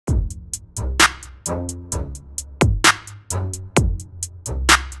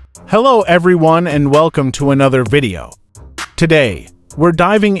Hello everyone and welcome to another video. Today, we're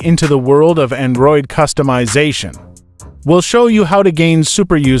diving into the world of Android customization. We'll show you how to gain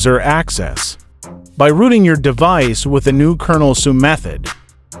superuser access by rooting your device with the new KernelSU method.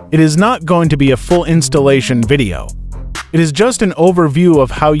 It is not going to be a full installation video. It is just an overview of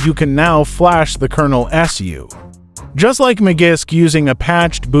how you can now flash the KernelSU. Just like Magisk using a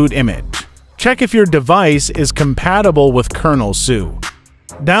patched boot image. Check if your device is compatible with KernelSU.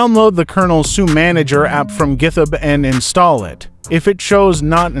 Download the KernelSU Manager app from GitHub and install it, if it shows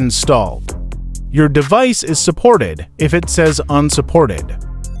not installed. Your device is supported, if it says unsupported.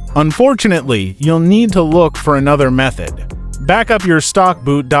 Unfortunately, you'll need to look for another method. Back up your stock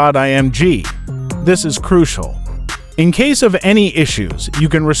boot.img. This is crucial. In case of any issues, you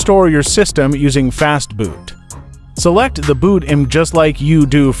can restore your system using fast boot. Select the boot image just like you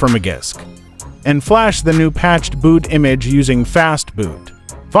do for Magisk, and flash the new patched boot image using fast boot.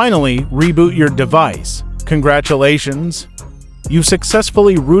 Finally, reboot your device. Congratulations! You've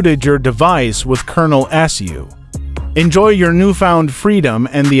successfully rooted your device with KernelSU. Enjoy your newfound freedom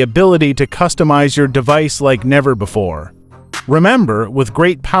and the ability to customize your device like never before. Remember, with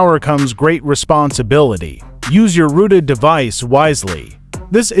great power comes great responsibility. Use your rooted device wisely.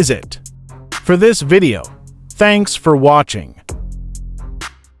 This is it for this video. Thanks for watching.